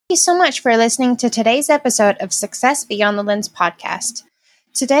you so much for listening to today's episode of Success Beyond the Lens podcast.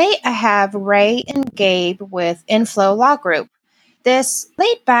 Today, I have Ray and Gabe with Inflow Law Group. This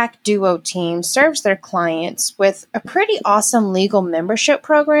laid-back duo team serves their clients with a pretty awesome legal membership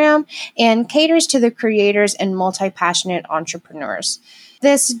program and caters to the creators and multi-passionate entrepreneurs.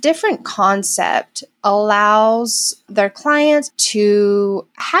 This different concept allows their clients to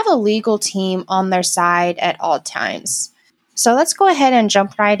have a legal team on their side at all times. So let's go ahead and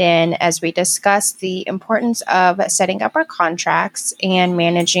jump right in as we discuss the importance of setting up our contracts and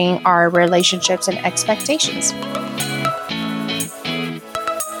managing our relationships and expectations.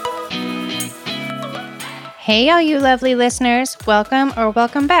 Hey, all you lovely listeners.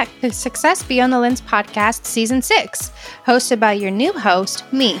 Welcome back to Success Beyond the Lens podcast, Season 6, hosted by your new host,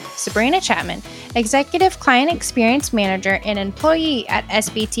 me, Sabrina Chapman, Executive Client Experience Manager and employee at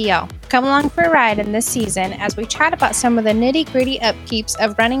SBTL. Come along for a ride in this season as we chat about some of the nitty-gritty upkeeps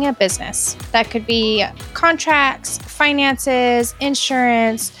of running a business. That could be contracts, finances,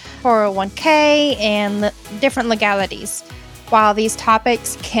 insurance, 401k, and different legalities. While these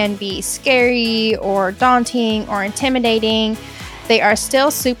topics can be scary or daunting or intimidating, they are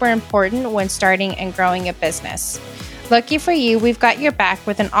still super important when starting and growing a business. Lucky for you, we've got your back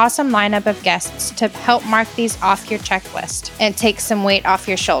with an awesome lineup of guests to help mark these off your checklist and take some weight off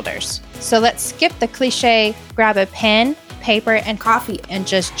your shoulders. So let's skip the cliche, grab a pen, paper, and coffee, and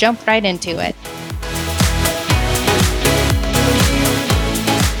just jump right into it.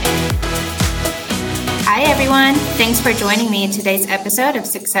 Hi, everyone. Thanks for joining me in today's episode of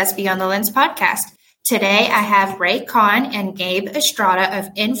Success Beyond the Lens podcast. Today, I have Ray Kahn and Gabe Estrada of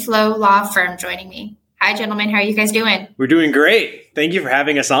Inflow Law Firm joining me. Hi, gentlemen. How are you guys doing? We're doing great. Thank you for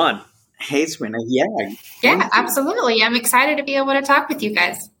having us on. Hey, Swinna. Yeah, absolutely. I'm excited to be able to talk with you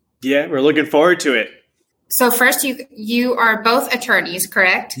guys. Yeah, we're looking forward to it. So first, you are both attorneys,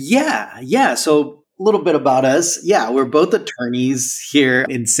 correct? Yeah. So a little bit about us. Yeah, we're both attorneys here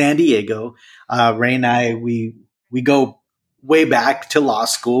in San Diego. Ray and I, we go way back to law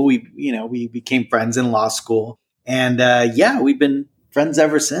school. We became friends in law school, and we've been friends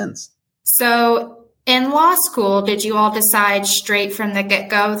ever since. So in law school, did you all decide straight from the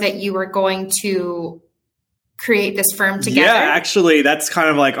get-go that you were going to create this firm together? Yeah, actually, that's kind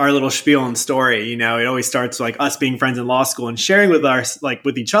of like our little spiel and story. You know, it always starts like us being friends in law school and sharing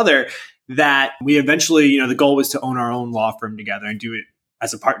with each other that we eventually, the goal was to own our own law firm together and do it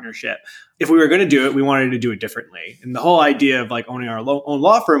as a partnership. If we were going to do it, we wanted to do it differently. And the whole idea of like owning our own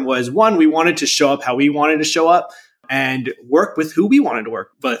law firm was, one, we wanted to show up how we wanted to show up and work with who we wanted to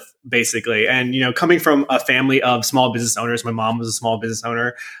work with, basically. And, coming from a family of small business owners, my mom was a small business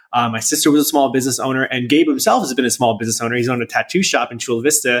owner. My sister was a small business owner, and Gabe himself has been a small business owner. He's owned a tattoo shop in Chula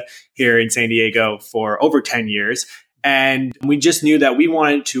Vista here in San Diego for over 10 years. And we just knew that we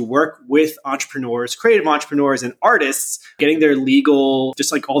wanted to work with entrepreneurs, creative entrepreneurs, and artists, getting their legal,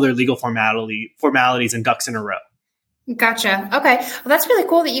 just like all their legal formalities and ducks in a row. Gotcha. Okay. Well, that's really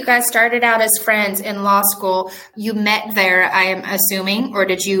cool that you guys started out as friends in law school. You met there, I am assuming, or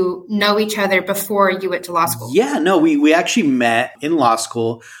did you know each other before you went to law school? Yeah, no, we actually met in law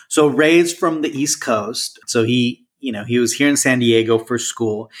school. So Ray's from the East Coast. So he was here in San Diego for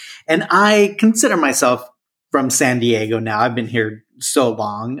school. And I consider myself from San Diego now. I've been here so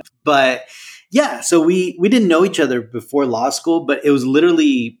long. But yeah, so we didn't know each other before law school, but it was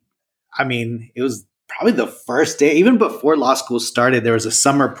literally, it was probably the first day, even before law school started, there was a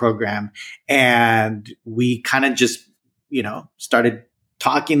summer program, and we kind of just, started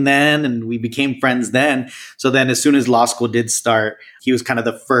talking then, and we became friends then. So then as soon as law school did start, he was kind of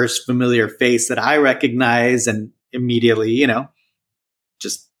the first familiar face that I recognized, and immediately,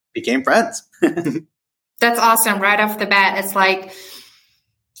 just became friends. That's awesome. Right off the bat, it's like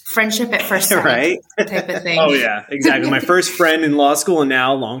friendship at first sight, right? Type of thing. Oh, yeah, exactly. My first friend in law school and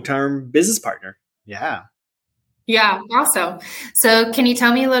now long-term business partner. Yeah. Yeah, awesome. So can you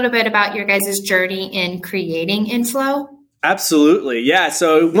tell me a little bit about your guys' journey in creating Inflow? Absolutely. Yeah.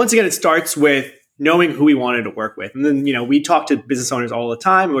 So once again, it starts with knowing who we wanted to work with. And then, we talk to business owners all the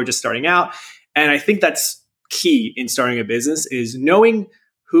time who are just starting out. And I think that's key in starting a business is knowing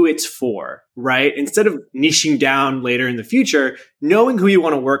who it's for, right? Instead of niching down later in the future, knowing who you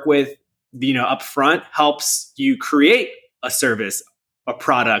want to work with, up front helps you create a service, a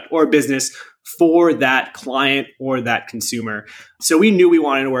product, or a business for that client or that consumer. So we knew we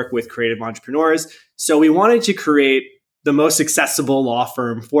wanted to work with creative entrepreneurs. So we wanted to create the most accessible law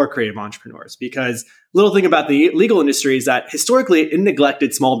firm for creative entrepreneurs, because little thing about the legal industry is that historically it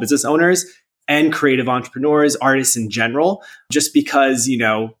neglected small business owners and creative entrepreneurs, artists in general, just because,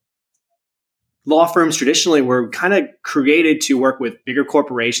 law firms traditionally were kind of created to work with bigger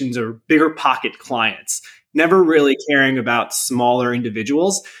corporations or bigger pocket clients, never really caring about smaller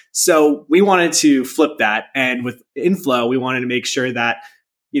individuals. So we wanted to flip that. And with Inflow, we wanted to make sure that,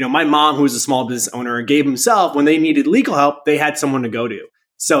 my mom, who was a small business owner, and Gabe himself, when they needed legal help, they had someone to go to.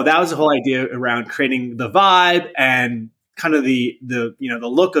 So that was the whole idea around creating the vibe and kind of the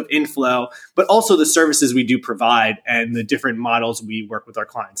look of Inflow, but also the services we do provide and the different models we work with our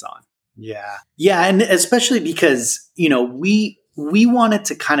clients on. Yeah. Yeah. And especially because, we wanted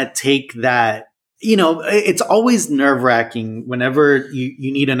to kind of take that, it's always nerve wracking whenever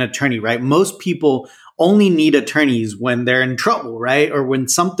you need an attorney, right? Most people only need attorneys when they're in trouble, right? Or when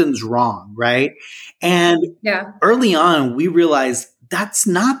something's wrong, right? And early on, we realized that's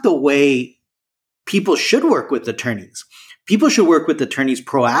not the way people should work with attorneys. People should work with attorneys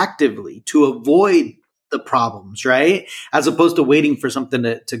proactively to avoid the problems, right? As opposed to waiting for something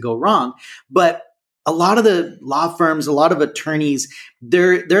to go wrong. But a lot of the law firms, a lot of attorneys,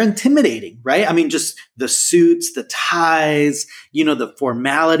 they're intimidating, right? I mean, just the suits, the ties, the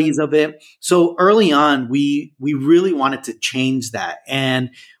formalities of it. So early on, we really wanted to change that.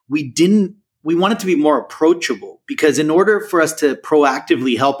 And we wanted to be more approachable, because in order for us to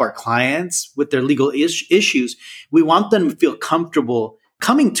proactively help our clients with their legal issues, we want them to feel comfortable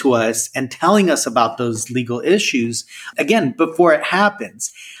coming to us and telling us about those legal issues, again, before it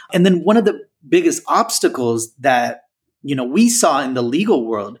happens. And then one of the biggest obstacles that, we saw in the legal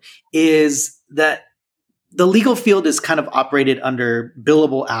world is that the legal field is kind of operated under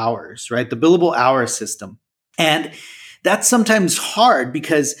billable hours, right? The billable hour system. And that's sometimes hard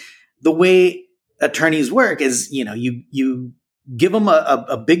because the way attorneys work is, you give them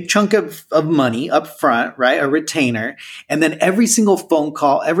a big chunk of money up front, right? A retainer. And then every single phone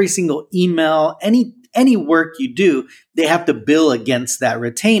call, every single email, any work you do, they have to bill against that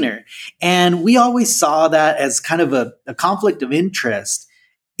retainer. And we always saw that as kind of a conflict of interest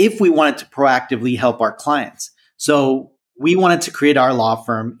if we wanted to proactively help our clients. So we wanted to create our law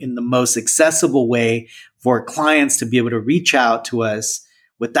firm in the most accessible way for clients to be able to reach out to us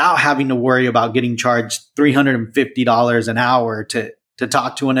without having to worry about getting charged $350 an hour to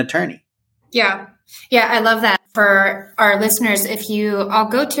talk to an attorney. Yeah. Yeah, I love that. For our listeners, I'll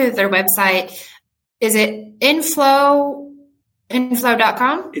go to their website. Is it inflow.com?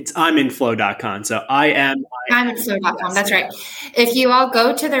 I'm inflow.com. So I'm inflow.com. That's right. If you all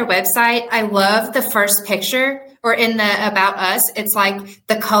go to their website, I love the first picture, or in the About Us, it's like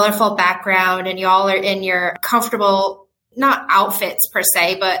the colorful background and y'all are in your comfortable, not outfits per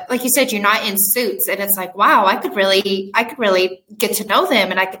se, but like you said, you're not in suits. And it's like, wow, I could really get to know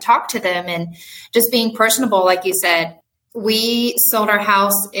them and I could talk to them, and just being personable. Like you said, we sold our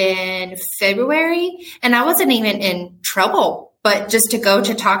house in February and I wasn't even in trouble, but just to go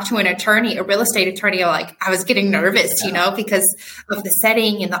to talk to an attorney, a real estate attorney, like I was getting nervous, because of the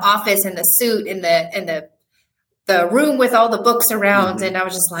setting and the office and the suit and the room with all the books around. Mm-hmm. And I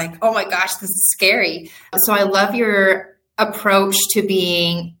was just like, oh my gosh, this is scary. So I love your approach to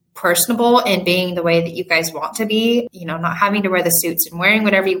being personable and being the way that you guys want to be, not having to wear the suits and wearing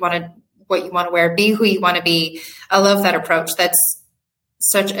what you want to wear, be who you want to be. I love that approach. That's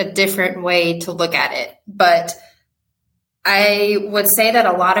such a different way to look at it. But I would say that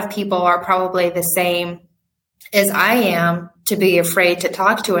a lot of people are probably the same as I am, to be afraid to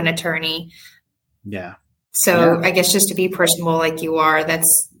talk to an attorney. Yeah. So I guess just to be personable like you are,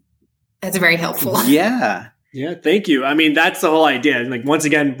 that's very helpful. Yeah. Yeah. Thank you. I mean, that's the whole idea. Like, once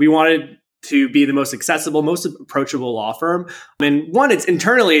again, we wanted to be the most accessible, most approachable law firm. And one, it's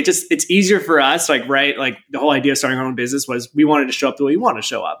internally, it's easier for us. Like, right. Like, the whole idea of starting our own business was we wanted to show up the way we want to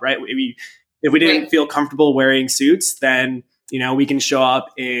show up. Right. If we didn't feel comfortable wearing suits, then, we can show up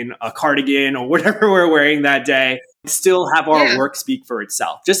in a cardigan or whatever we're wearing that day, still have our work speak for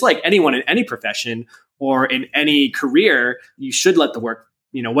itself. Just like anyone in any profession or in any career, you should let the work,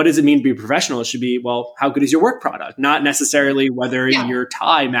 what does it mean to be professional? It should be, well, how good is your work product? Not necessarily whether your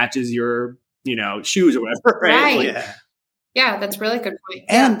tie matches your, shoes or whatever. Right. Yeah, that's a really good point.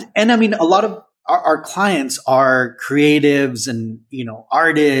 And I mean, a lot of our clients are creatives and,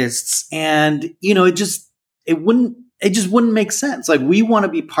 artists, and, it just wouldn't make sense. Like, we want to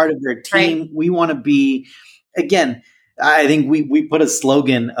be part of their team. Right. We want to be, again, I think we put a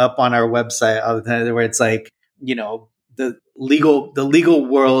slogan up on our website all the time where it's like, the legal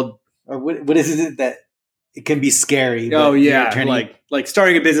world, or what is it that it can be scary. Oh yeah. Like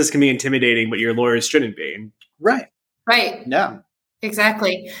starting a business can be intimidating, but your lawyers shouldn't be. Right. Yeah.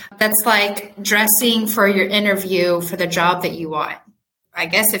 Exactly. That's like dressing for your interview for the job that you want. I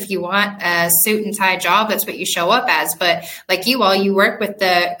guess if you want a suit and tie job, that's what you show up as. But like you all, you work with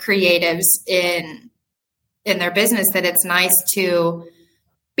the creatives in their business, that it's nice to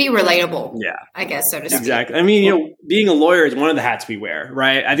be relatable. Yeah. I guess, so to speak. Exactly. I mean, being a lawyer is one of the hats we wear,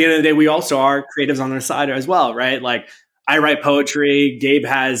 right? At the end of the day, we also are creatives on their side as well, right? Like I write poetry. Gabe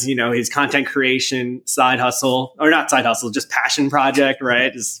has, his content creation side hustle, or not side hustle, just passion project,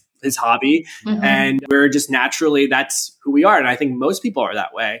 right? His hobby. Mm-hmm. And we're just naturally, that's who we are. And I think most people are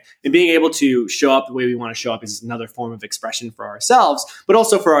that way. And being able to show up the way we want to show up is another form of expression for ourselves, but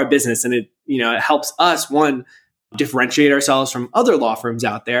also for our business. And it helps us, one, differentiate ourselves from other law firms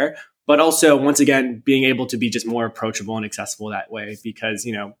out there, but also, once again, being able to be just more approachable and accessible that way, because,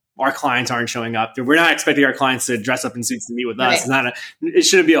 our clients aren't showing up. We're not expecting our clients to dress up in suits and meet with us. It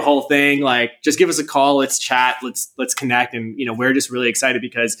shouldn't be a whole thing. Like, just give us a call. Let's chat. Let's connect. And, we're just really excited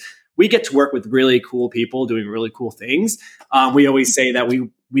because we get to work with really cool people doing really cool things. We always say that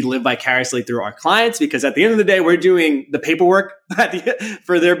we live vicariously through our clients, because at the end of the day, we're doing the paperwork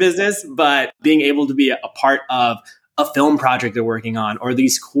for their business, but being able to be a part of a film project they're working on, or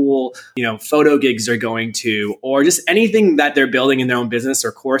these cool, photo gigs they're going to, or just anything that they're building in their own business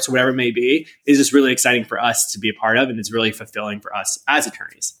or course, or whatever it may be, is just really exciting for us to be a part of. And it's really fulfilling for us as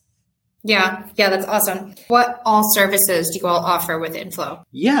attorneys. Yeah, that's awesome. What all services do you all offer with Inflow?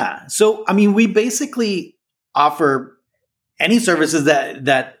 Yeah. So, I mean, we basically offer any services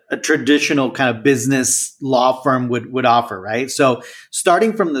that a traditional kind of business law firm would offer, right? So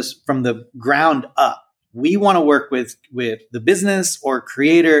starting from the ground up, we want to work with the business or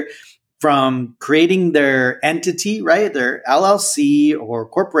creator from creating their entity, right? Their LLC or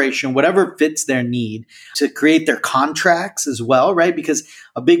corporation, whatever fits their need, to create their contracts as well, right? Because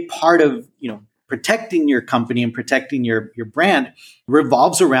a big part of, protecting your company and protecting your brand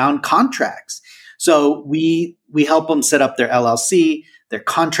revolves around contracts. So we help them set up their LLC, their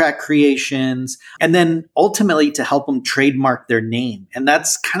contract creations, and then ultimately to help them trademark their name. And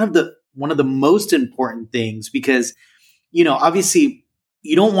that's kind of one of the most important things, because, obviously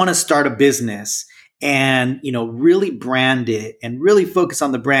you don't want to start a business and, really brand it and really focus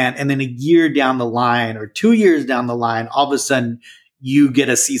on the brand. And then a year down the line or 2 years down the line, all of a sudden you get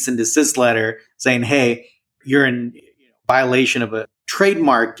a cease and desist letter saying, hey, you're in violation of a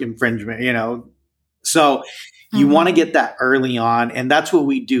trademark infringement, So you want to get that early on. And that's what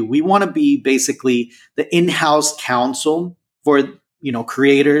we do. We want to be basically the in-house counsel for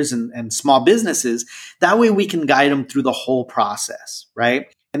creators and small businesses. That way we can guide them through the whole process, right?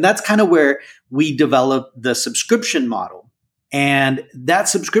 And that's kind of where we develop the subscription model. And that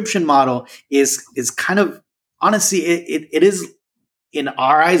subscription model is kind of, honestly, it is in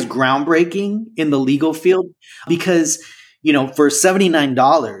our eyes groundbreaking in the legal field, because, for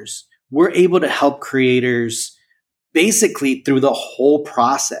 $79, we're able to help creators basically through the whole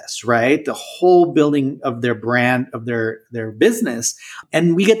process, right? The whole building of their brand, of their business.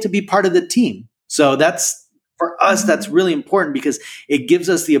 And we get to be part of the team. So for us, that's really important, because it gives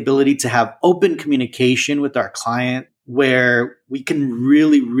us the ability to have open communication with our client, where we can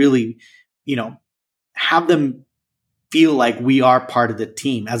really, really, have them feel like we are part of the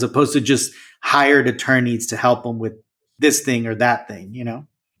team, as opposed to just hired attorneys to help them with this thing or that thing,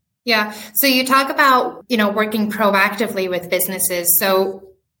 Yeah. So you talk about, working proactively with businesses. So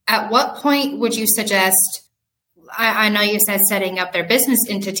at what point would you suggest, I know you said setting up their business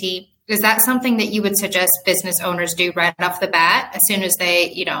entity. Is that something that you would suggest business owners do right off the bat, as soon as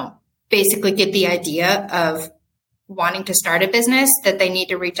they, basically get the idea of wanting to start a business, that they need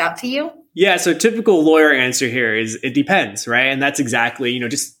to reach out to you? Yeah. So typical lawyer answer here is it depends, right? And that's exactly,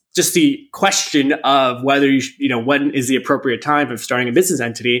 just the question of whether when is the appropriate time of starting a business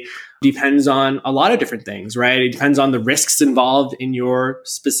entity depends on a lot of different things, right? It depends on the risks involved in your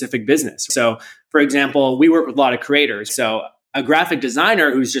specific business. So, for example, we work with a lot of creators. So a graphic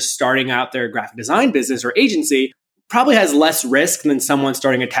designer who's just starting out their graphic design business or agency probably has less risk than someone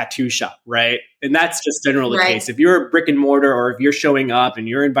starting a tattoo shop, right? And that's just generally the case. If you're a brick and mortar, or if you're showing up and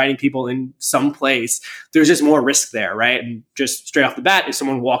you're inviting people in some place, there's just more risk there, right? And just straight off the bat, if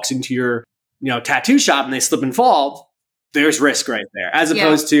someone walks into your, tattoo shop and they slip and fall, there's risk right there. As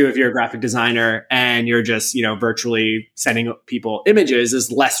opposed to if you're a graphic designer and you're just, virtually sending people images, there's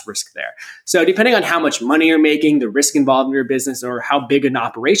less risk there. So depending on how much money you're making, the risk involved in your business, or how big an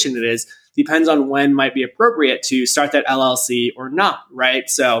operation it is, depends on when might be appropriate to start that LLC or not, right?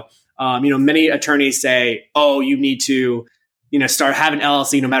 So, many attorneys say, oh, you need to, start having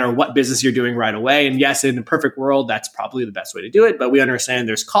LLC no matter what business you're doing right away. And yes, in a perfect world, that's probably the best way to do it. But we understand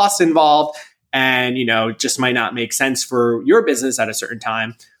there's costs involved, and, it just might not make sense for your business at a certain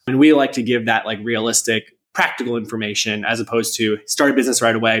time. And we like to give that realistic practical information as opposed to start a business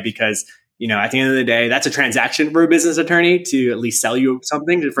right away because, at the end of the day, that's a transaction for a business attorney to at least sell you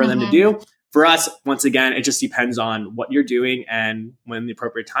something for them to do. For us, once again, it just depends on what you're doing and when the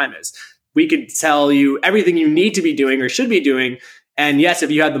appropriate time is. We could tell you everything you need to be doing or should be doing. And yes,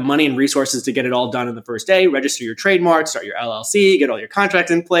 if you have the money and resources to get it all done in the first day, register your trademark, start your LLC, get all your contracts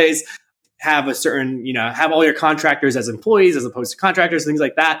in place, have a certain, have all your contractors as employees as opposed to contractors, things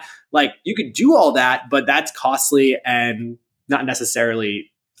like that. Like you could do all that, but that's costly and not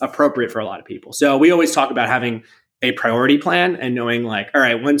necessarily appropriate for a lot of people. So we always talk about having a priority plan and knowing like, all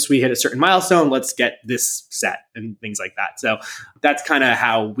right, once we hit a certain milestone, let's get this set and things like that. So that's kind of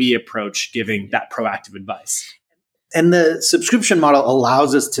how we approach giving that proactive advice. And the subscription model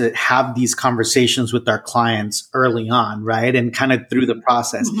allows us to have these conversations with our clients early on, right? And kind of through the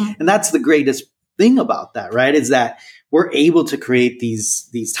process. And that's the greatest thing about that, right? Is that we're able to create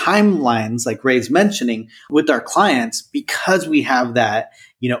these timelines, like Ray's mentioning, with our clients because we have that,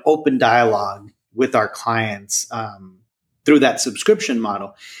 open dialogue with our clients through that subscription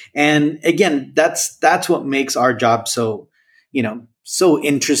model. And again, that's what makes our job so, so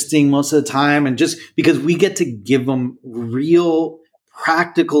interesting most of the time. And just because we get to give them real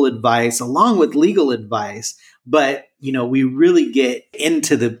practical advice along with legal advice, but we really get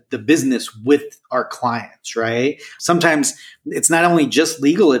into the business with our clients, right? Sometimes it's not only just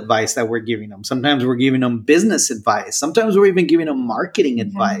legal advice that we're giving them. Sometimes we're giving them business advice. Sometimes we're even giving them marketing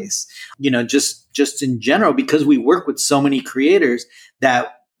advice, just in general, because we work with so many creators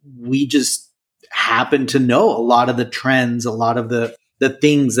that we just happen to know a lot of the trends, a lot of the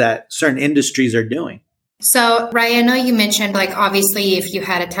things that certain industries are doing. So, Ray, I know you mentioned, like, obviously, if you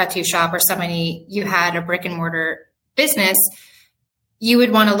had a tattoo shop or you had a brick and mortar business, you would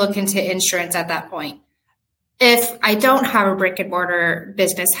want to look into insurance at that point. If I don't have a brick and mortar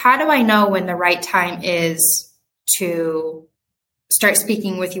business, how do I know when the right time is to start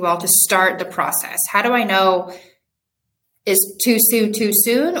speaking with you all to start the process? How do I know? Is too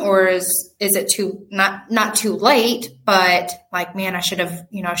soon, or is it too not too late, but like, man, I should have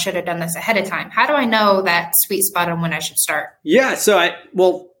done this ahead of time? How do I know that sweet spot on when I should start? Yeah. So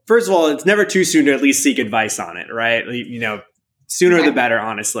first of all, it's never too soon to at least seek advice on it, right? Sooner the better,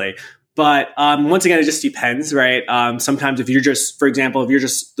 honestly. But once again, it just depends, right? Sometimes if you're just, for example, if you're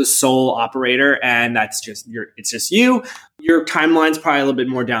just the sole operator and it's just you, your timeline's probably a little bit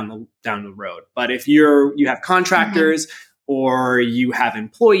more down the road. But if you have contractors, or you have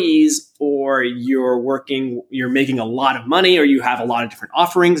employees, or you're making a lot of money, or you have a lot of different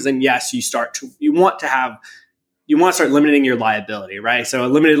offerings, then yes, you want to start limiting your liability, right? So a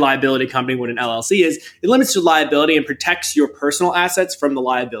limited liability company, what an LLC is, it limits your liability and protects your personal assets from the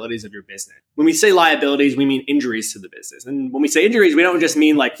liabilities of your business. When we say liabilities, we mean injuries to the business. And when we say injuries, we don't just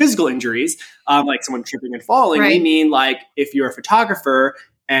mean like physical injuries, like someone tripping and falling. Right. We mean like if you're a photographer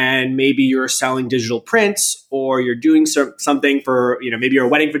and maybe you're selling digital prints, or you're doing something for, maybe you're a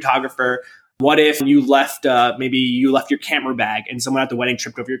wedding photographer. What if you left your camera bag and someone at the wedding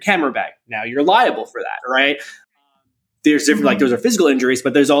tripped over your camera bag? Now you're liable for that, right? There's different, like those are physical injuries,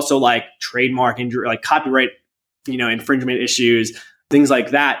 but there's also like trademark injury, like copyright, infringement issues, things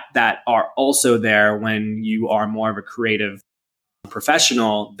like that are also there when you are more of a creative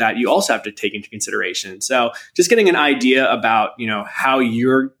professional that you also have to take into consideration. So just getting an idea about, how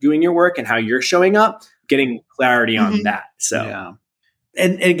you're doing your work and how you're showing up, getting clarity on that. So, yeah.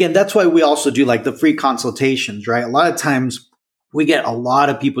 And again, that's why we also do like the free consultations, right? A lot of times we get a lot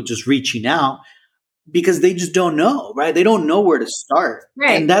of people just reaching out because they just don't know, right? They don't know where to start.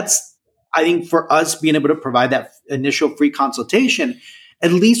 Right. And that's, I think, for us being able to provide that initial free consultation,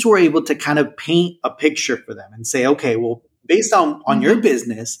 at least we're able to kind of paint a picture for them and say, okay, well, based on your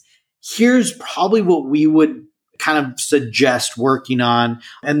business, here's probably what we would kind of suggest working on.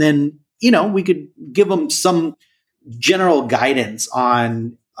 And then, we could give them some general guidance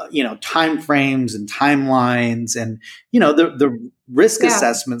on, timeframes and timelines and, the risk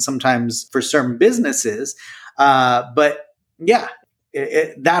assessment sometimes for certain businesses. But yeah,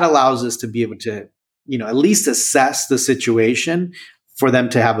 that allows us to be able to, at least assess the situation for them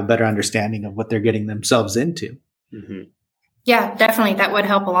to have a better understanding of what they're getting themselves into. Mm-hmm. Yeah, definitely. That would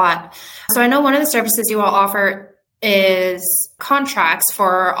help a lot. So I know one of the services you all offer is contracts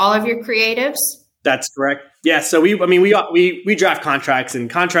for all of your creatives. That's correct. Yeah. So we draft contracts, and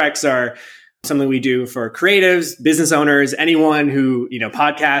contracts are something we do for creatives, business owners, anyone who,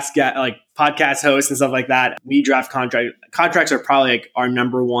 podcast hosts and stuff like that. We draft contracts are probably like our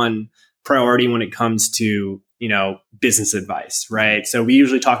number one priority when it comes to, business advice, right? So we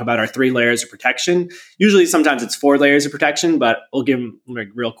usually talk about our 3 layers of protection. Usually sometimes it's 4 layers of protection, but we'll give them like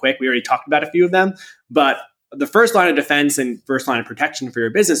real quick. We already talked about a few of them, but the first line of defense and first line of protection for your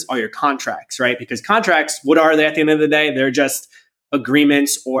business are your contracts, right? Because contracts, what are they at the end of the day? They're just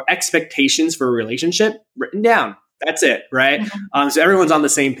agreements or expectations for a relationship written down. That's it, right? So everyone's on the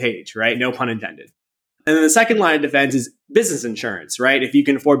same page, right? No pun intended. And then the second line of defense is business insurance, right? If you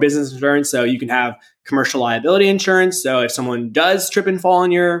can afford business insurance, so you can have commercial liability insurance. So if someone does trip and fall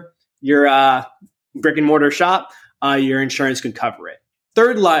in your brick and mortar shop, your insurance could cover it.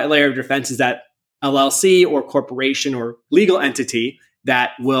 Third layer of defense is that LLC or corporation or legal entity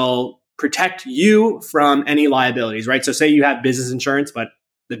that will protect you from any liabilities, right? So say you have business insurance, but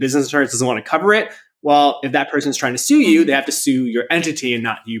the business insurance doesn't want to cover it. Well, if that person's trying to sue you, they have to sue your entity and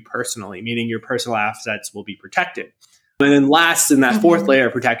not you personally, meaning your personal assets will be protected. And then last in that fourth layer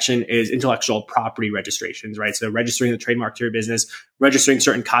of protection is intellectual property registrations, right? So registering the trademark to your business, registering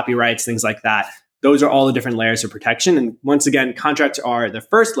certain copyrights, things like that. Those are all the different layers of protection. And once again, contracts are the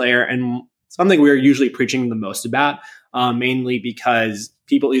first layer and something we're usually preaching the most about, mainly because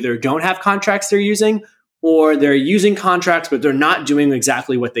people either don't have contracts they're using or they're using contracts, but they're not doing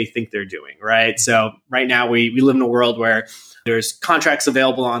exactly what they think they're doing, right? So right now we live in a world where there's contracts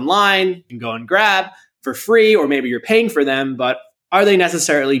available online, you can go and grab for free, or maybe you're paying for them, but are they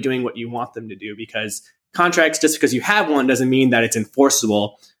necessarily doing what you want them to do? Because contracts, just because you have one doesn't mean that it's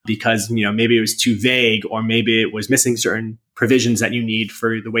enforceable because, maybe it was too vague or maybe it was missing certain provisions that you need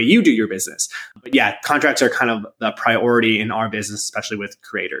for the way you do your business. But yeah, contracts are kind of the priority in our business, especially with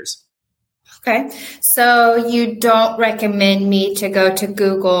creators. Okay. So you don't recommend me to go to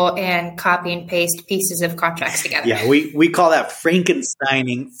Google and copy and paste pieces of contracts together? Yeah, we call that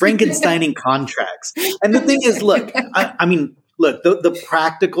Frankensteining contracts. And the thing is, look, the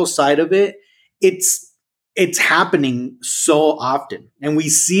practical side of it, it's happening so often and we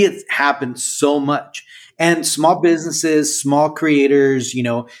see it happen so much. And small businesses, small creators,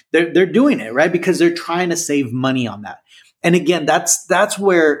 they're doing it, right? Because they're trying to save money on that. And again, that's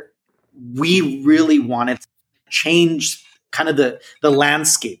where we really wanted to change kind of the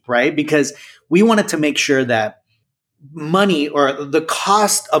landscape, right? Because we wanted to make sure that money or the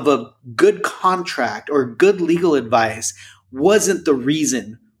cost of a good contract or good legal advice wasn't the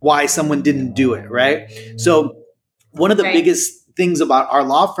reason why someone didn't do it, right? So one of the biggest things about our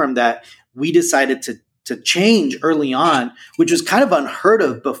law firm that we decided to change early on, which was kind of unheard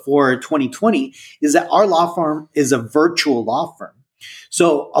of before 2020, is that our law firm is a virtual law firm.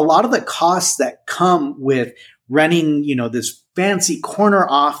 So a lot of the costs that come with running, this fancy corner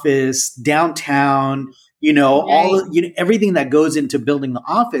office downtown, everything that goes into building the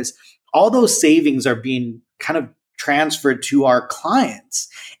office, all those savings are being kind of transferred to our clients.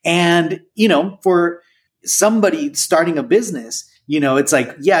 And, for somebody starting a business, it's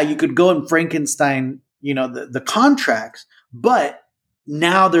like, yeah, you could go and Frankenstein, the contracts, but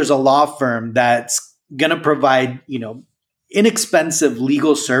now there's a law firm that's going to provide, inexpensive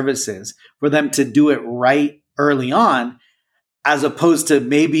legal services for them to do it right early on, as opposed to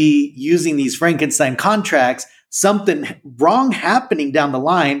maybe using these Frankenstein contracts, something wrong happening down the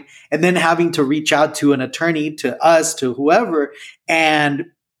line, and then having to reach out to an attorney, to us, to whoever, and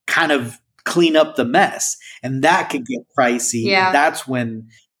kind of clean up the mess. And that could get pricey. Yeah. That's when,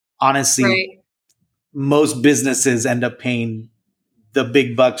 honestly, most businesses end up paying the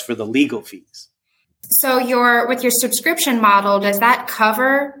big bucks for the legal fees. So with your subscription model, does that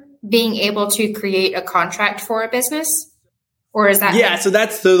cover being able to create a contract for a business? Or is that? Yeah, so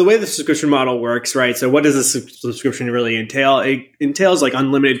that's the way the subscription model works, right? So what does a subscription really entail? It entails like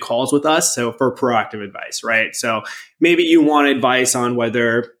unlimited calls with us. So for proactive advice, right? So maybe you want advice on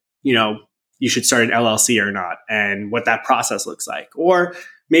whether, you should start an LLC or not and what that process looks like. Or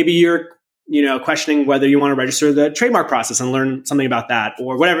maybe you're questioning whether you want to register the trademark process and learn something about that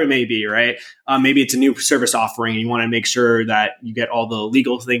or whatever it may be, right? Maybe it's a new service offering and you want to make sure that you get all the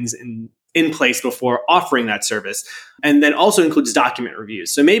legal things in place before offering that service. And then also includes document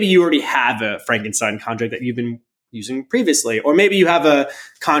reviews. So maybe you already have a Frankenstein contract that you've been using previously, or maybe you have a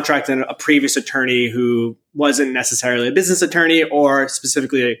contract and a previous attorney who wasn't necessarily a business attorney or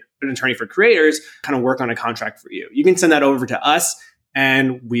specifically an attorney for creators kind of work on a contract for you. You can send that over to us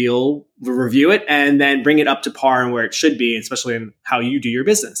and we'll review it and then bring it up to par and where it should be, especially in how you do your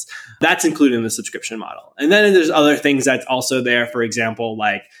business. That's included in the subscription model. And then there's other things that's also there. For example,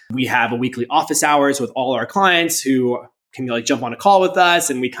 like we have a weekly office hours with all our clients who can like jump on a call with us.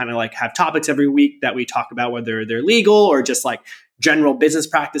 And we kind of like have topics every week that we talk about, whether they're legal or just like general business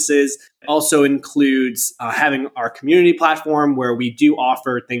practices. It also includes having our community platform where we do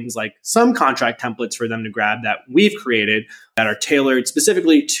offer things like some contract templates for them to grab that we've created that are tailored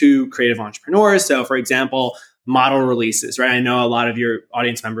specifically to creative entrepreneurs. So for example, model releases, right? I know a lot of your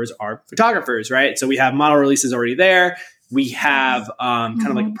audience members are photographers, right? So we have model releases already there. We have kind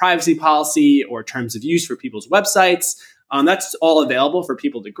of like a privacy policy or terms of use for people's websites. That's all available for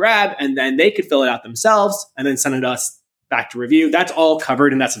people to grab, and then they could fill it out themselves and then send it us back to review. That's all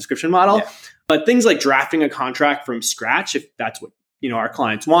covered in that subscription model. Yeah. But things like drafting a contract from scratch, if that's what our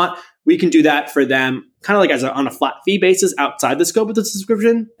clients want, we can do that for them kind of like on a flat fee basis outside the scope of the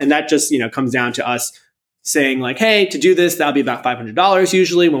subscription. And that just comes down to us saying like, hey, to do this, that'll be about $500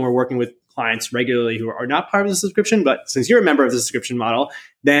 usually when we're working with clients regularly who are not part of the subscription. But since you're a member of the subscription model,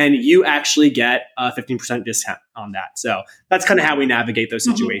 then you actually get a 15% discount on that. So that's kind of how we navigate those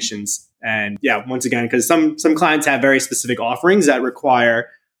situations. And yeah, once again, because some clients have very specific offerings that require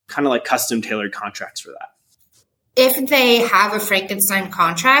kind of like custom tailored contracts for that. If they have a Frankenstein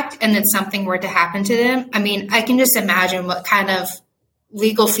contract and then something were to happen to them, I mean, I can just imagine what kind of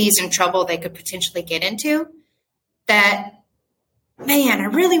legal fees and trouble they could potentially get into. That, man, I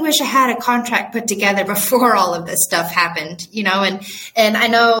really wish I had a contract put together before all of this stuff happened, and I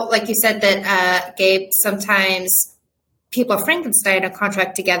know, like you said, that Gabe, sometimes people Frankenstein a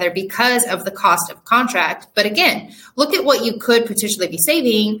contract together because of the cost of contract. But again, look at what you could potentially be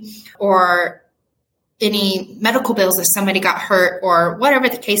saving, or any medical bills if somebody got hurt or whatever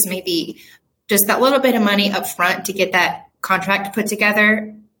the case may be. Just that little bit of money up front to get that contract put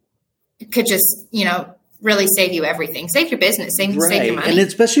together could just, really save you everything. Save your business, save your money. And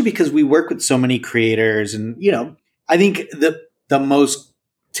especially because we work with so many creators, and, I think the most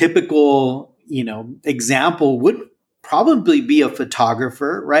typical, example would probably be a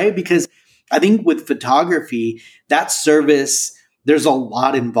photographer, right? Because I think with photography, that service, there's a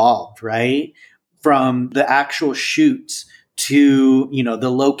lot involved, right? From the actual shoots to,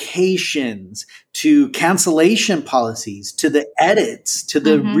 the locations, to cancellation policies, to the edits, to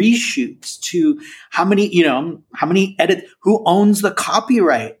the reshoots, to how many edits, who owns the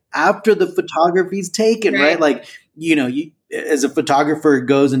copyright after the photography is taken, right? Like, you, as a photographer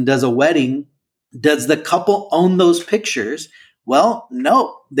goes and does a wedding, does the couple own those pictures? Well,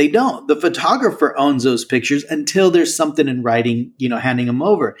 no, they don't. The photographer owns those pictures until there's something in writing, handing them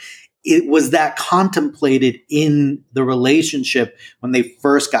over. Was that contemplated in the relationship when they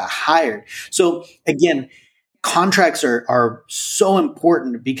first got hired? So again, contracts are so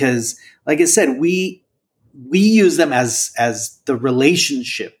important because, like I said, we use them as the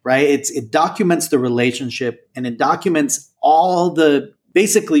relationship, right? It documents the relationship, and it documents all the,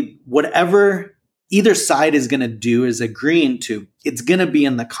 basically whatever either side is going to do, is agreeing to, it's going to be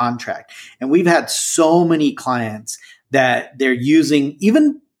in the contract. And we've had so many clients that they're using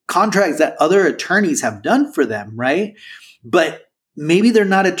even contracts that other attorneys have done for them, right? But maybe they're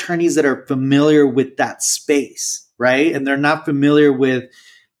not attorneys that are familiar with that space, right? And they're not familiar with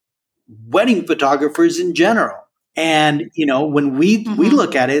wedding photographers in general. And, when we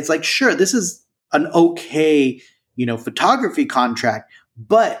look at it, it's like, sure, this is an okay, photography contract,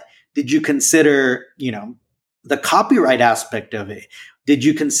 but did you consider, the copyright aspect of it? Did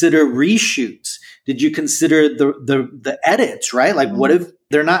you consider reshoots? Did you consider the edits, right? Like, what if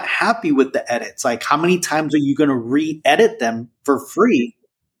they're not happy with the edits? Like, how many times are you going to re-edit them for free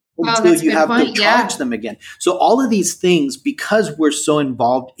until you have to charge them again? So all of these things, because we're so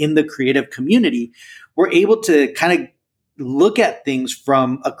involved in the creative community, we're able to kind of look at things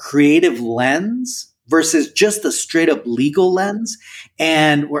from a creative lens versus just a straight up legal lens.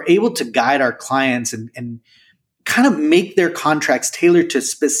 And we're able to guide our clients and kind of make their contracts tailored to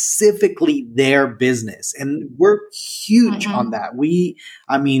specifically their business. And we're huge on that.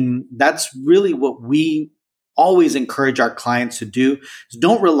 That's really what we always encourage our clients to do, is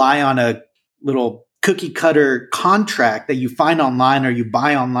don't rely on a little cookie cutter contract that you find online or you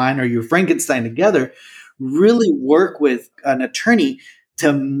buy online or you Frankenstein together. Really work with an attorney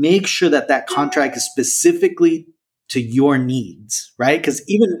to make sure that contract is specifically to your needs, right? Because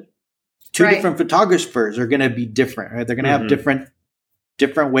even two different photographers are going to be different, right? They're going to have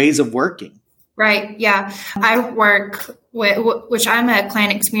different ways of working. Right. Yeah. I work with, which I'm a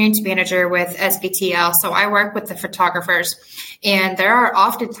client experience manager with SBTL. So I work with the photographers, and there are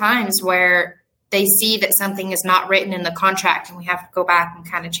often times where they see that something is not written in the contract and we have to go back and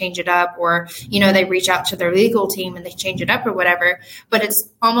kind of change it up, or, they reach out to their legal team and they change it up or whatever. But it's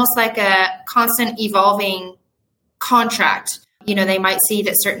almost like a constant evolving contract. They might see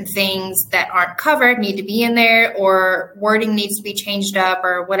that certain things that aren't covered need to be in there, or wording needs to be changed up,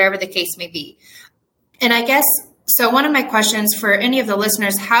 or whatever the case may be. And I guess, so one of my questions for any of the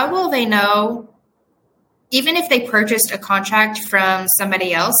listeners, how will they know, even if they purchased a contract from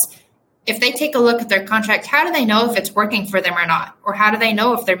somebody else, if they take a look at their contract, how do they know if it's working for them or not? Or how do they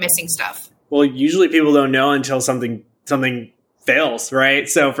know if they're missing stuff? Well, usually people don't know until something fails, right?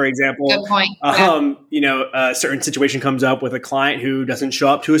 So, for example, Good point. Yeah. a certain situation comes up with a client who doesn't show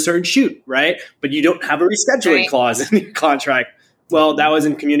up to a certain shoot, right? But you don't have a rescheduling Right. clause in your contract. Well, that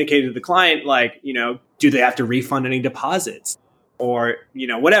wasn't communicated to the client. Like, do they have to refund any deposits or,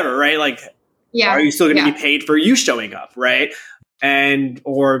 whatever, right? Like, Yeah. are you still going to Yeah. be paid for you showing up, right?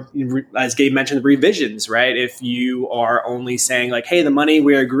 Or as Gabe mentioned, revisions, right? If you are only saying like, hey, the money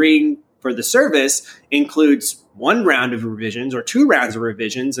we're agreeing for the service includes one round of revisions or two rounds of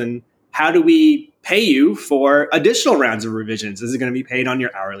revisions, and how do we pay you for additional rounds of revisions? Is it going to be paid on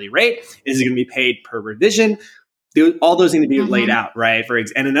your hourly rate? Is it going to be paid per revision? All those need to be laid out, right?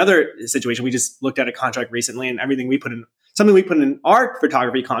 And another situation, we just looked at a contract recently, and everything we put in, something we put in our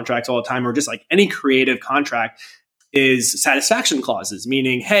photography contracts all the time, or just like any creative contract, is satisfaction clauses,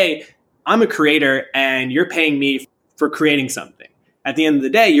 meaning, hey, I'm a creator and you're paying me for creating something. At the end of the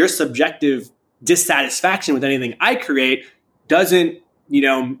day, your subjective dissatisfaction with anything I create doesn't,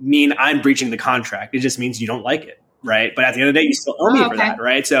 mean I'm breaching the contract. It just means you don't like it, right? But at the end of the day, you still owe me for that,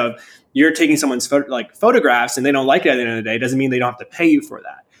 right? So you're taking someone's photographs and they don't like it at the end of the day, it doesn't mean they don't have to pay you for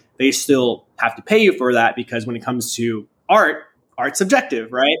that. They still have to pay you for that because when it comes to art's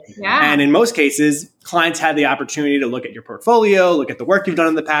subjective, right? Yeah. And in most cases, clients have the opportunity to look at your portfolio, look at the work you've done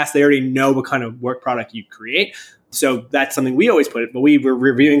in the past. They already know what kind of work product you create. So that's something we always put it. But we were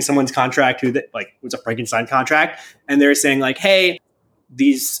reviewing someone's contract who was a Frankenstein contract. And they're saying like, hey,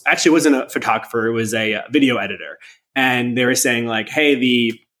 these actually wasn't a photographer, it was a video editor. And they were saying like,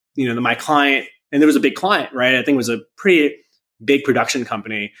 hey, my client, and there was a big client, right? I think it was a pretty big production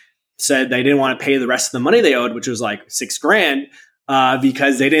company, said they didn't want to pay the rest of the money they owed, which was like $6,000,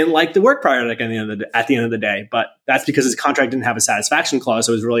 because they didn't like the work product at the end of the day. But that's because his contract didn't have a satisfaction clause.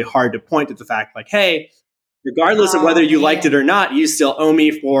 So it was really hard to point at the fact like, hey, regardless of whether you liked it or not, you still owe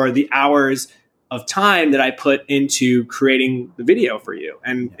me for the hours of time that I put into creating the video for you.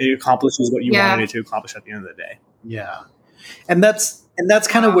 And it accomplishes what you wanted it to accomplish at the end of the day. Yeah. And that's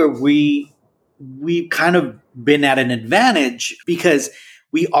kind of where we've kind of been at an advantage because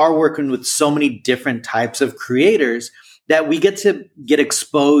we are working with so many different types of creators that we get to get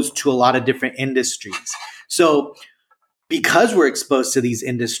exposed to a lot of different industries. So because we're exposed to these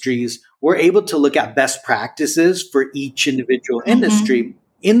industries, we're able to look at best practices for each individual industry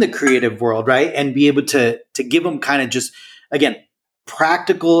in the creative world, right? And be able to give them kind of just, again,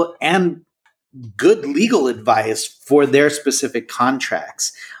 practical and good legal advice for their specific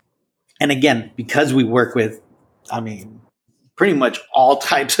contracts. And again, because we work with, pretty much all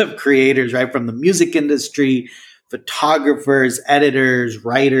types of creators, right? From the music industry, photographers, editors,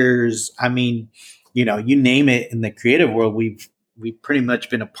 writers. You name it in the creative world, we've pretty much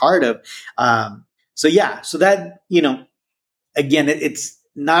been a part of. So that, again, it's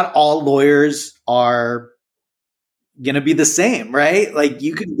not all lawyers are going to be the same, right? Like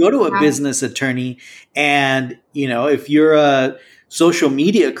you can go to a business attorney and, if you're a social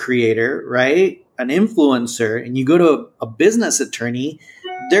media creator, right? An influencer, and you go to a business attorney,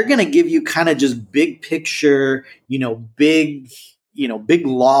 they're going to give you kind of just big picture, big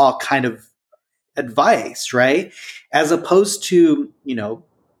law kind of advice, right? As opposed to,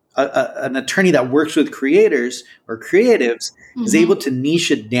 an attorney that works with creators or creatives is able to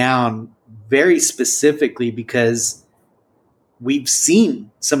niche it down very specifically because we've seen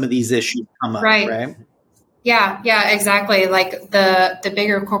some of these issues come up, right? Yeah, exactly. Like the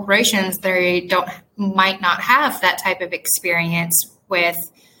bigger corporations, they might not have that type of experience with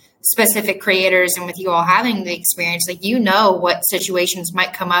specific creators, and with you all having the experience, like what situations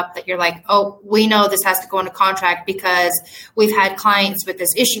might come up that you're like, oh, we know this has to go into contract because we've had clients with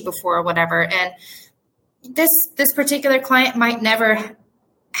this issue before or whatever. And this particular client might never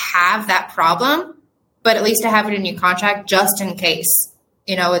have that problem, but at least to have it in your contract just in case.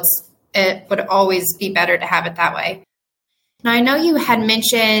 It would always be better to have it that way. Now, I know you had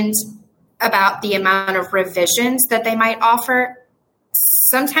mentioned about the amount of revisions that they might offer.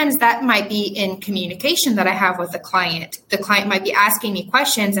 Sometimes that might be in communication that I have with the client. The client might be asking me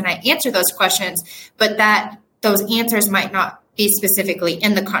questions and I answer those questions, but those answers might not be specifically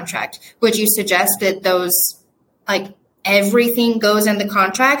in the contract. Would you suggest that everything goes in the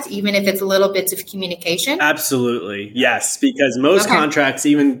contract, even if it's little bits of communication? Absolutely. Yes. Because most contracts,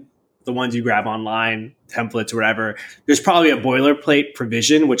 even the ones you grab online, templates or whatever, there's probably a boilerplate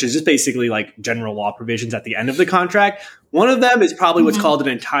provision, which is just basically like general law provisions at the end of the contract. One of them is probably what's called an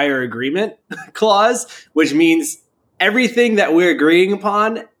entire agreement clause, which means everything that we're agreeing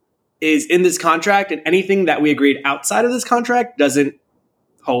upon is in this contract, and anything that we agreed outside of this contract doesn't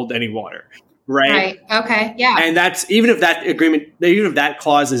hold any water. right? Right. Okay. Yeah. And that's even if that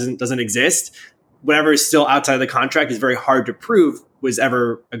clause doesn't exist, whatever is still outside of the contract is very hard to prove was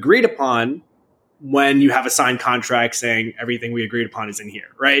ever agreed upon when you have a signed contract saying everything we agreed upon is in here,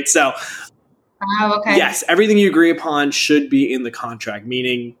 right? So, Oh, okay. yes, everything you agree upon should be in the contract,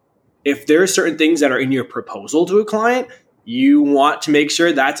 meaning if there are certain things that are in your proposal to a client, you want to make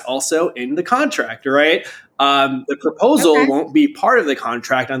sure that's also in the contract, right? The proposal won't be part of the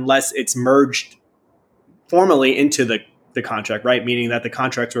contract unless it's merged formally into the contract, right? Meaning that the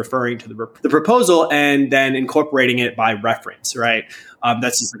contract's referring to the proposal and then incorporating it by reference, right?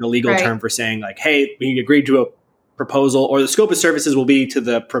 That's just like a legal term for saying like, hey, we agreed to a proposal, or the scope of services will be to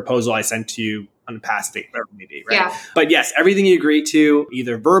the proposal I sent to you on a past date, whatever it may be, right? Yeah. But yes, everything you agree to,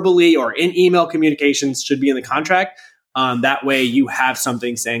 either verbally or in email communications, should be in the contract. That way you have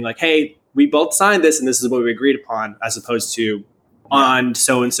something saying like, hey, we both signed this and this is what we agreed upon, as opposed to on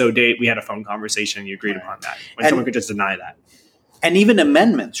so-and-so date, we had a phone conversation, you agreed upon that. When someone could just deny that. And even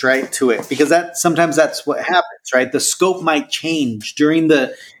amendments, right, to it, because sometimes that's what happens, right? The scope might change during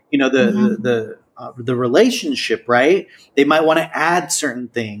the relationship, right? They might want to add certain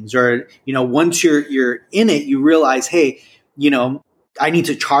things, or once you're in it, you realize, hey, I need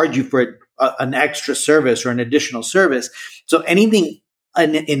to charge you for an extra service or an additional service. So anything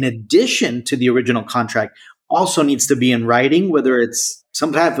in addition to the original contract also needs to be in writing, whether it's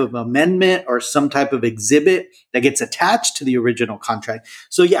some type of amendment or some type of exhibit that gets attached to the original contract.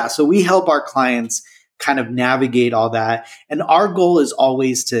 So we help our clients kind of navigate all that. And our goal is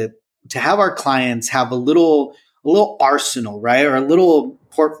always to have our clients have a little arsenal, right? Or a little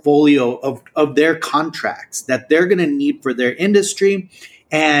portfolio of their contracts that they're going to need for their industry.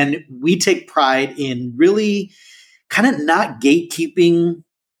 And we take pride in really kind of not gatekeeping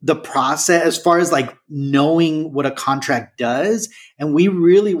the process as far as like knowing what a contract does. And we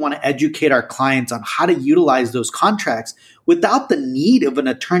really want to educate our clients on how to utilize those contracts without the need of an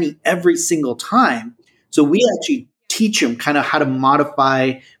attorney every single time. So we actually teach them kind of how to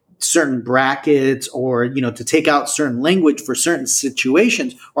modify certain brackets, or, to take out certain language for certain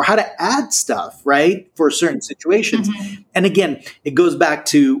situations, or how to add stuff, right, for certain situations. Mm-hmm. And again, it goes back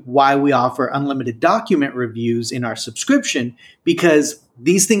to why we offer unlimited document reviews in our subscription, because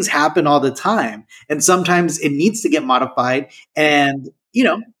these things happen all the time. And sometimes it needs to get modified, and,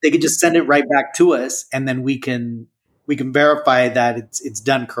 they could just send it right back to us, and then we can verify that it's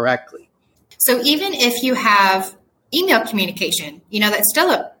done correctly. So even if you have email communication, that's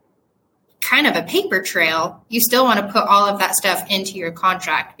still a kind of a paper trail. You still want to put all of that stuff into your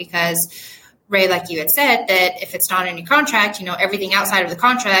contract, because Ray, like you had said, that if it's not in your contract, everything outside of the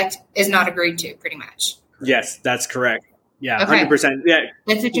contract is not agreed to, pretty much. Yes, that's correct. Yeah, okay. 100%. Yeah,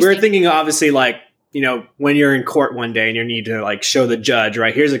 we're thinking obviously like, when you're in court one day and you need to like show the judge,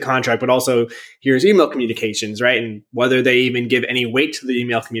 right, here's a contract, but also here's email communications, right? And whether they even give any weight to the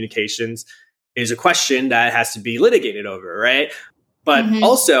email communications is a question that has to be litigated over, right? But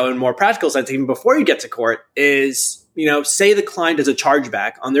also, in more practical sense, even before you get to court, is, say the client does a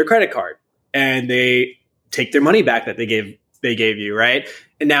chargeback on their credit card and they take their money back that they gave you, right?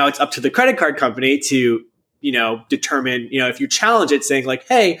 And now it's up to the credit card company to, determine, if you challenge it saying like,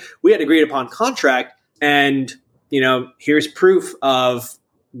 hey, we had agreed upon contract and, here's proof of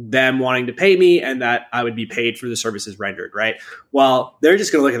them wanting to pay me and that I would be paid for the services rendered, right? Well, they're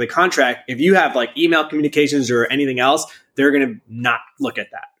just going to look at the contract. If you have like email communications or anything else, they're going to not look at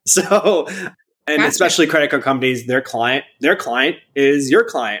that. So, and especially credit card companies, their client is your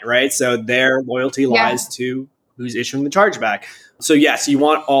client, right? So their loyalty lies to who's issuing the chargeback. So yes, you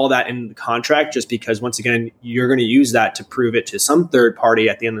want all that in the contract, just because once again, you're going to use that to prove it to some third party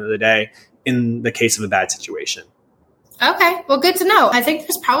at the end of the day in the case of a bad situation. Okay. Well, good to know. I think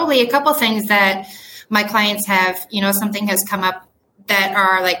there's probably a couple things that my clients have, something has come up that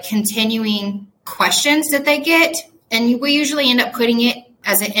are like continuing questions that they get. And we usually end up putting it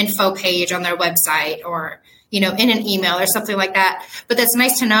as an info page on their website, or, in an email or something like that. But that's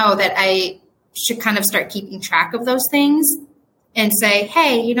nice to know that I should kind of start keeping track of those things and say,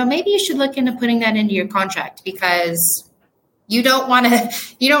 hey, maybe you should look into putting that into your contract, because you don't want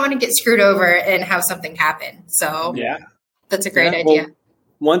to get screwed over and have something happen. So that's a great idea. Well,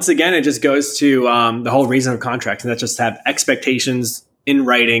 once again, it just goes to the whole reason of contracts, and that's just to have expectations in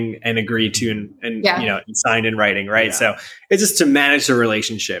writing and agreed to and signed in writing, right? Yeah. So it's just to manage the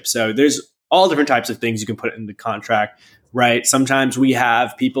relationship. So there's all different types of things you can put in the contract, right? Sometimes we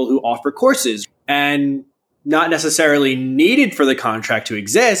have people who offer courses, and not necessarily needed for the contract to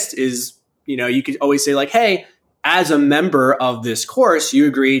exist is, you could always say like, hey, as a member of this course, you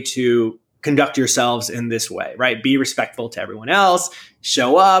agree to conduct yourselves in this way, right? Be respectful to everyone else,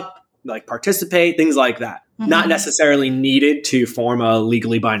 show up, like participate, things like that. Not necessarily needed to form a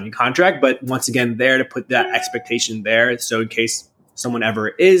legally binding contract, but once again, there to put that expectation there. So in case someone ever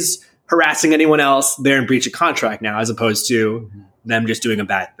is harassing anyone else, they're in breach of contract now, as opposed to them just doing a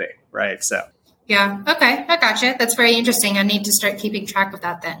bad thing, right? So yeah, okay, I gotcha. That's very interesting. I need to start keeping track of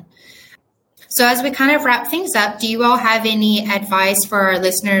that then. So as we kind of wrap things up, do you all have any advice for our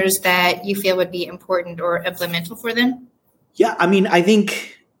listeners that you feel would be important or implementable for them? Yeah, I mean, I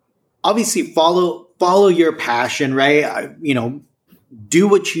think obviously follow your passion, right?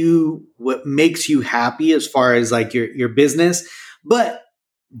 Do what makes you happy as far as like your business, but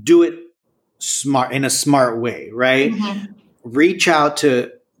do it in a smart way, right? Reach out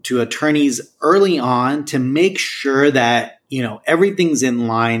to attorneys early on to make sure that, everything's in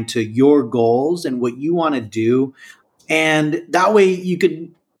line to your goals and what you want to do. And that way you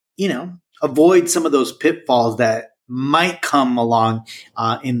could, avoid some of those pitfalls that might come along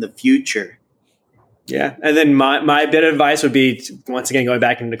in the future. Yeah. And then my bit of advice would be, once again, going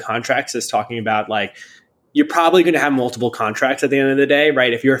back into contracts, is talking about like, you're probably going to have multiple contracts at the end of the day,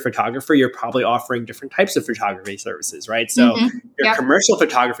 right? If you're a photographer, you're probably offering different types of photography services, right? So your commercial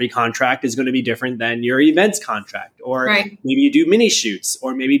photography contract is going to be different than your events contract, or maybe you do mini shoots,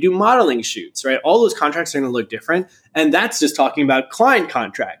 or maybe you do modeling shoots, right? All those contracts are going to look different. And that's just talking about client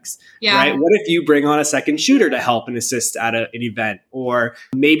contracts, right? What if you bring on a second shooter to help and assist at an event? Or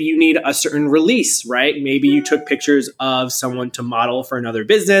maybe you need a certain release, right? Maybe you took pictures of someone to model for another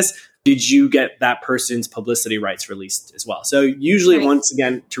business. Did you get that person's publicity rights released as well? So usually, once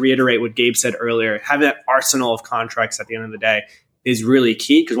again, to reiterate what Gabe said earlier, having that arsenal of contracts at the end of the day is really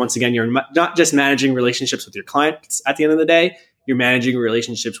key, because once again, you're not just managing relationships with your clients at the end of the day, you're managing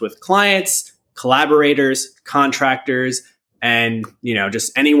relationships with clients, collaborators, contractors, and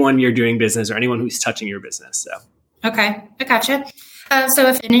just anyone you're doing business or anyone who's touching your business. So okay, I gotcha. So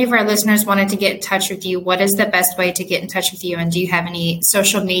if any of our listeners wanted to get in touch with you, what is the best way to get in touch with you? And do you have any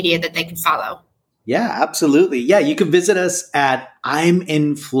social media that they can follow? Yeah, absolutely. Yeah, you can visit us at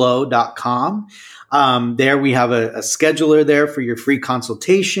iminflow.com. There we have a scheduler there for your free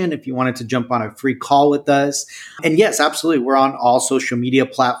consultation if you wanted to jump on a free call with us. And yes, absolutely. We're on all social media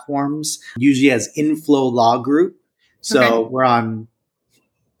platforms, usually as Inflow Law Group. So we're on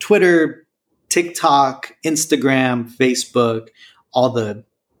Twitter, TikTok, Instagram, Facebook, all the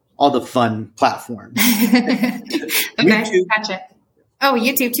fun platforms. YouTube. Gotcha. Oh,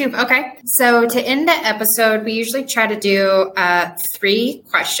 YouTube too. Okay. So to end the episode, we usually try to do 3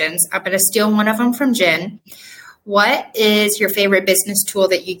 questions. I'm going to steal one of them from Jen. What is your favorite business tool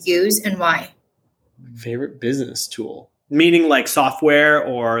that you use and why? Favorite business tool? Meaning like software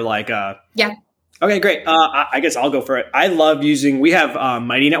or like Yeah. Okay, great. I guess I'll go for it. I love we have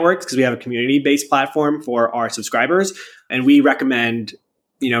Mighty Networks because we have a community-based platform for our subscribers. And we recommend,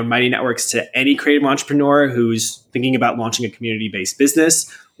 Mighty Networks to any creative entrepreneur who's thinking about launching a community-based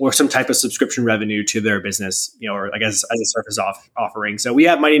business or some type of subscription revenue to their business, or I guess as a service offering. So we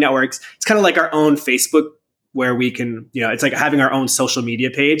have Mighty Networks. It's kind of like our own Facebook where we can, it's like having our own social media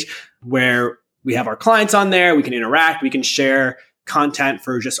page where we have our clients on there. We can interact. We can share content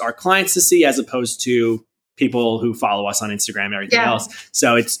for just our clients to see, as opposed to people who follow us on Instagram and everything else.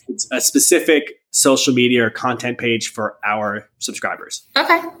 So it's a specific social media or content page for our subscribers.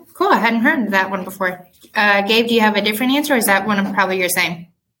 Okay, cool. I hadn't heard of that one before. Gabe, do you have a different answer, or is that one probably your same?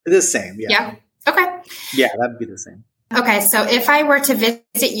 The same, yeah. Yeah. Okay. Yeah, that'd be the same. Okay, so if I were to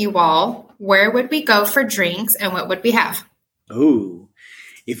visit you all, where would we go for drinks and what would we have? Ooh.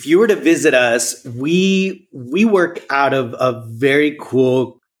 If you were to visit us, we work out of a very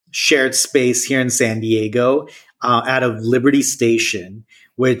cool shared space here in San Diego, out of Liberty Station,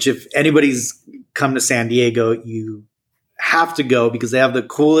 which if anybody's come to San Diego, you have to go because they have the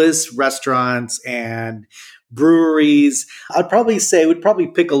coolest restaurants and breweries. I'd probably say we'd probably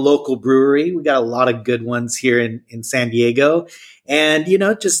pick a local brewery. We got a lot of good ones here in San Diego, and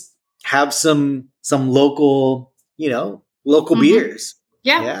just have some local beers.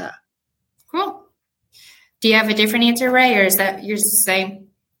 Yeah. Cool. Do you have a different answer, Ray, or is that yours the same?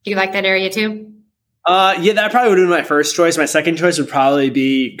 Do you like that area too? Yeah, that probably would be my first choice. My second choice would probably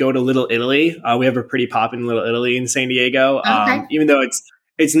be go to Little Italy. We have a pretty poppin' Little Italy in San Diego. Even though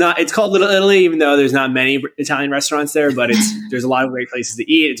it's called Little Italy, even though there's not many Italian restaurants there, but there's a lot of great places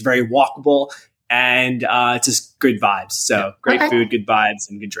to eat. It's very walkable, and it's just good vibes. So great food, good vibes,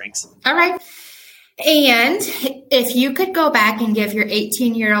 and good drinks. All right. And if you could go back and give your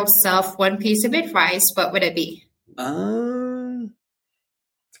 18-year-old self one piece of advice, what would it be? I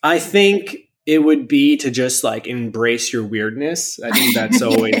think it would be to just like embrace your weirdness. I think that's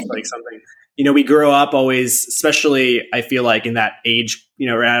always like something we grew up always, especially I feel like in that age,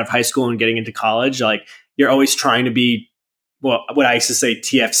 right out of high school and getting into college, like you're always trying to be, well, what I used to say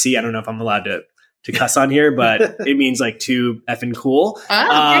TFC. I don't know if I'm allowed to cuss on here, but it means like too effing cool.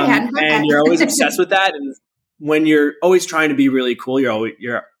 And you're always obsessed with that. And when you're always trying to be really cool,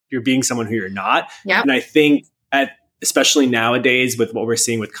 you're being someone who you're not. Yep. And I think especially nowadays with what we're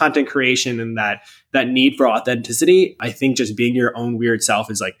seeing with content creation and that need for authenticity, I think just being your own weird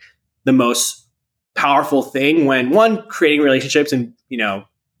self is like the most powerful thing when one, creating relationships and,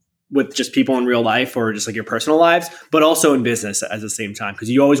 with just people in real life or just like your personal lives, but also in business at the same time. Cause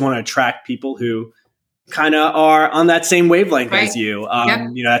you always want to attract people who kind of are on that same wavelength as you.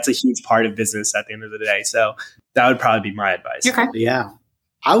 That's a huge part of business at the end of the day. So that would probably be my advice. Okay. Yeah.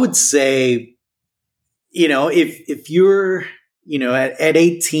 I would say, if you're, at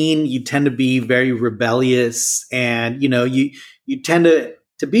 18, you tend to be very rebellious and, you tend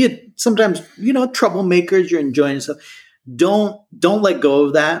to be sometimes, troublemakers, you're enjoying yourself. Don't let go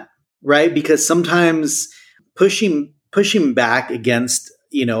of that. Right. Because sometimes pushing back against,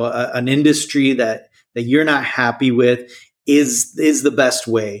 an industry that you're not happy with is the best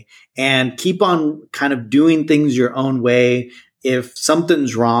way, and keep on kind of doing things your own way. If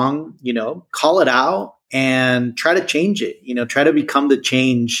something's wrong, call it out and try to change it, try to become the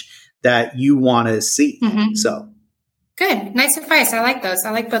change that you want to see. Mm-hmm. So good. Nice advice. I like those.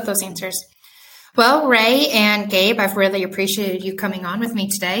 I like both those answers. Well, Ray and Gabe, I've really appreciated you coming on with me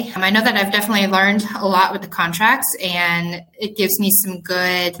today. I know that I've definitely learned a lot with the contracts, and it gives me some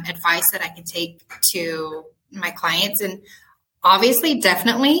good advice that I can take to my clients. And obviously,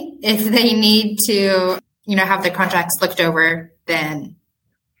 definitely, if they need to, have the contracts looked over, then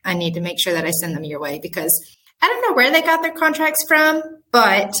I need to make sure that I send them your way, because I don't know where they got their contracts from,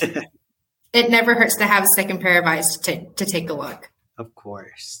 but it never hurts to have a second pair of eyes to take a look. of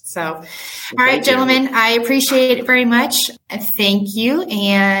course. So, all right, gentlemen, I appreciate it very much. Thank you.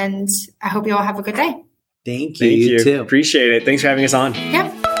 And I hope you all have a good day. Thank you. You too. Appreciate it. Thanks for having us on.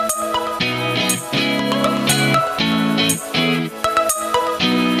 Yep.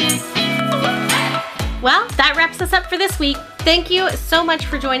 Well, that wraps us up for this week. Thank you so much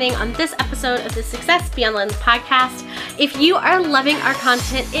for joining on this episode of the Success Beyond Lens podcast. If you are loving our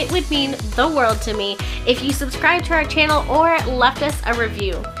content, it would mean the world to me if you subscribe to our channel or left us a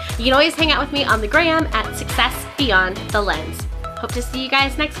review. You can always hang out with me on the gram at Success Beyond the Lens. Hope to see you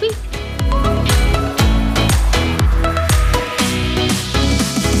guys next week.